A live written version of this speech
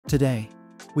Today,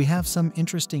 we have some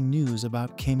interesting news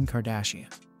about Kim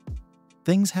Kardashian.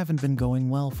 Things haven't been going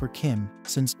well for Kim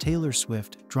since Taylor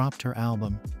Swift dropped her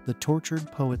album, The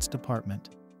Tortured Poets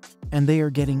Department, and they are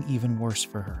getting even worse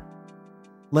for her.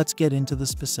 Let's get into the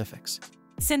specifics.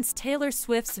 Since Taylor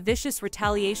Swift's vicious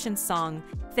retaliation song,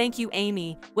 Thank You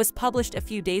Amy, was published a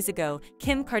few days ago,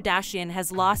 Kim Kardashian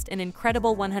has lost an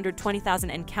incredible 120,000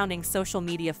 and counting social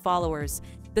media followers.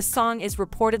 The song is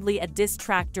reportedly a diss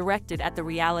track directed at the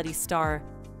reality star.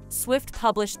 Swift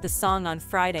published the song on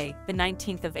Friday, the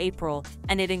 19th of April,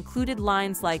 and it included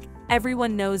lines like,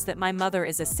 "Everyone knows that my mother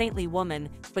is a saintly woman,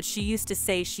 but she used to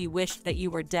say she wished that you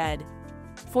were dead."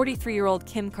 43-year-old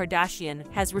Kim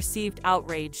Kardashian has received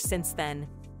outrage since then.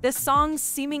 The song's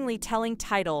seemingly telling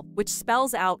title, which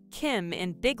spells out Kim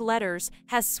in big letters,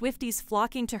 has Swifties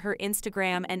flocking to her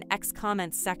Instagram and X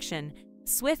comments section.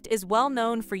 Swift is well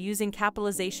known for using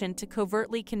capitalization to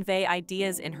covertly convey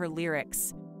ideas in her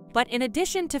lyrics. But in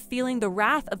addition to feeling the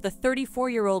wrath of the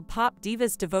 34-year-old pop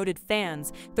diva's devoted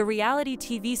fans, the reality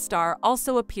TV star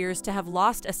also appears to have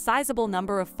lost a sizable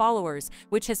number of followers,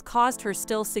 which has caused her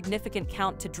still significant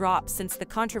count to drop since the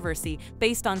controversy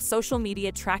based on social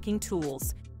media tracking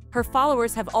tools. Her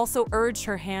followers have also urged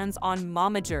her hands-on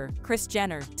momager, Kris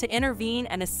Jenner, to intervene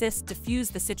and assist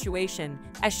defuse the situation,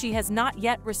 as she has not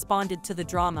yet responded to the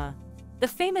drama. The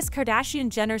famous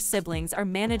Kardashian-Jenner siblings are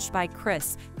managed by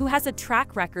Kris, who has a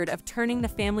track record of turning the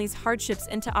family's hardships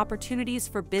into opportunities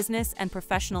for business and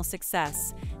professional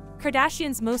success.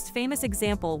 Kardashian's most famous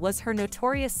example was her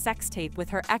notorious sex tape with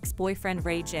her ex-boyfriend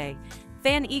Ray J.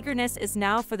 Fan eagerness is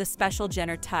now for the special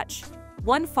Jenner touch.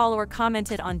 One follower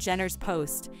commented on Jenner's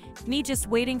post, "Me just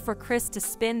waiting for Kris to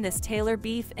spin this Taylor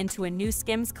beef into a new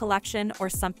Skims collection or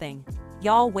something.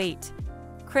 Y'all wait.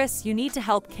 Kris, you need to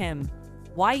help Kim.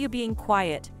 Why you being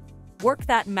quiet? Work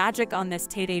that magic on this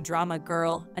Tay-Day drama,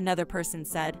 girl," another person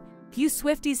said. "You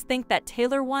Swifties think that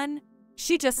Taylor won?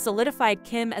 She just solidified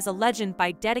Kim as a legend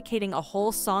by dedicating a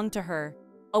whole song to her.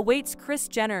 Awaits Kris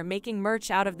Jenner making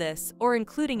merch out of this or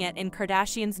including it in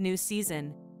Kardashian's new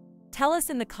season." Tell us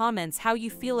in the comments how you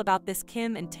feel about this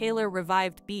Kim and Taylor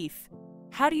revived beef.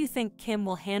 How do you think Kim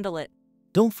will handle it?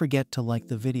 Don't forget to like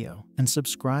the video and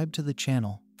subscribe to the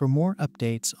channel for more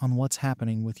updates on what's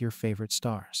happening with your favorite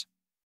stars.